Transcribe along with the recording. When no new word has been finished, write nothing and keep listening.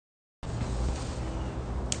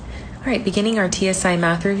All right, beginning our TSI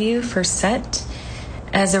math review, first set.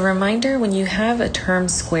 As a reminder, when you have a term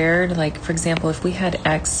squared, like for example, if we had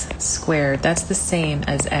x squared, that's the same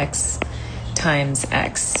as x times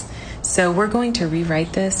x. So we're going to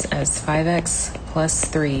rewrite this as 5x plus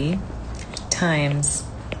 3 times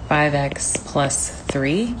 5x plus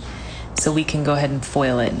 3. So we can go ahead and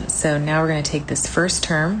FOIL it. So now we're going to take this first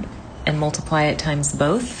term and multiply it times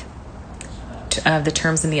both of the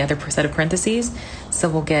terms in the other set of parentheses. So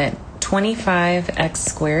we'll get 25x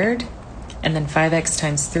squared, and then 5x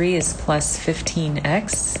times 3 is plus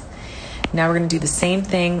 15x. Now we're going to do the same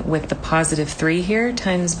thing with the positive 3 here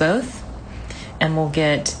times both, and we'll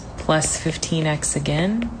get plus 15x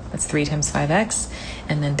again. That's 3 times 5x,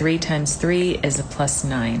 and then 3 times 3 is a plus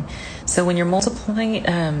 9. So when you're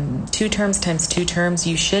multiplying 2 terms times 2 terms,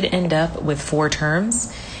 you should end up with 4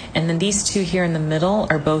 terms. And then these two here in the middle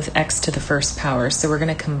are both x to the first power. So we're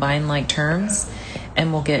going to combine like terms,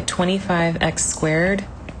 and we'll get 25x squared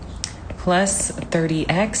plus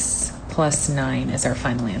 30x plus 9 is our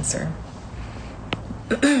final answer.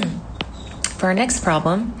 For our next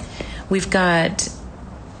problem, we've got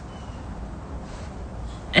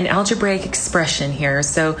an algebraic expression here.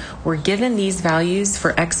 So we're given these values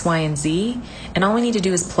for x, y, and z, and all we need to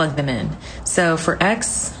do is plug them in. So for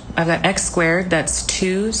x, I've got x squared, that's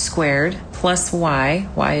 2 squared, plus y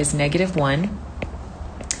is negative 1,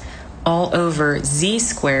 all over z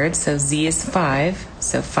squared, so z is 5,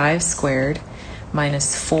 so 5 squared,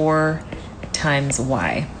 minus 4 times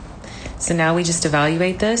y. So now we just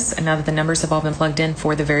evaluate this, and now that the numbers have all been plugged in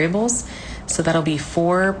for the variables, so that'll be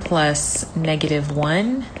 4 plus negative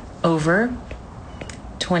 1 over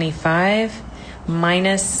 25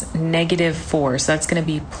 minus negative 4. So that's going to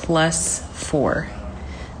be plus 4,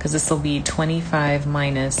 because this will be 25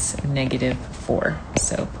 minus negative 4,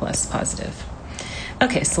 so plus positive.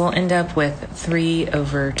 Okay, so we'll end up with 3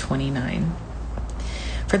 over 29.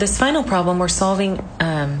 For this final problem, we're solving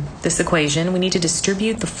this equation. We need to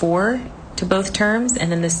distribute the 4 to both terms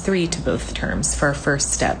and then this 3 to both terms for our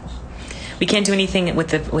first step. We can't do anything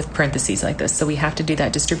with parentheses like this, so we have to do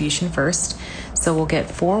that distribution first. So we'll get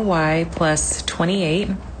 4y plus 28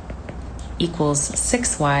 equals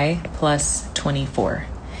 6y plus 24.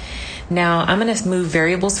 Now I'm going to move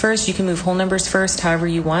variables first. You can move whole numbers first, however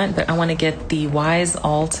you want, but I want to get the y's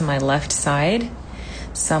all to my left side.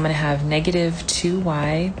 So I'm going to have negative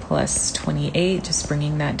 2y plus 28, just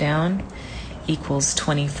bringing that down, equals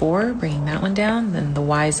 24, bringing that one down. Then the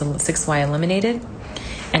y's 6y eliminated.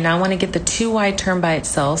 And now I want to get the 2y term by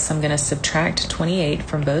itself, so I'm going to subtract 28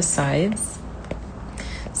 from both sides.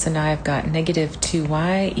 So now I've got negative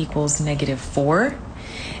 2y equals negative 4.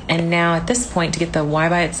 And now at this point, to get the y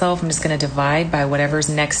by itself, I'm just going to divide by whatever's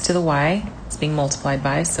next to the y it's being multiplied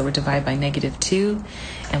by. So we'll divide by negative 2,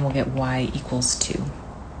 and we'll get y equals 2.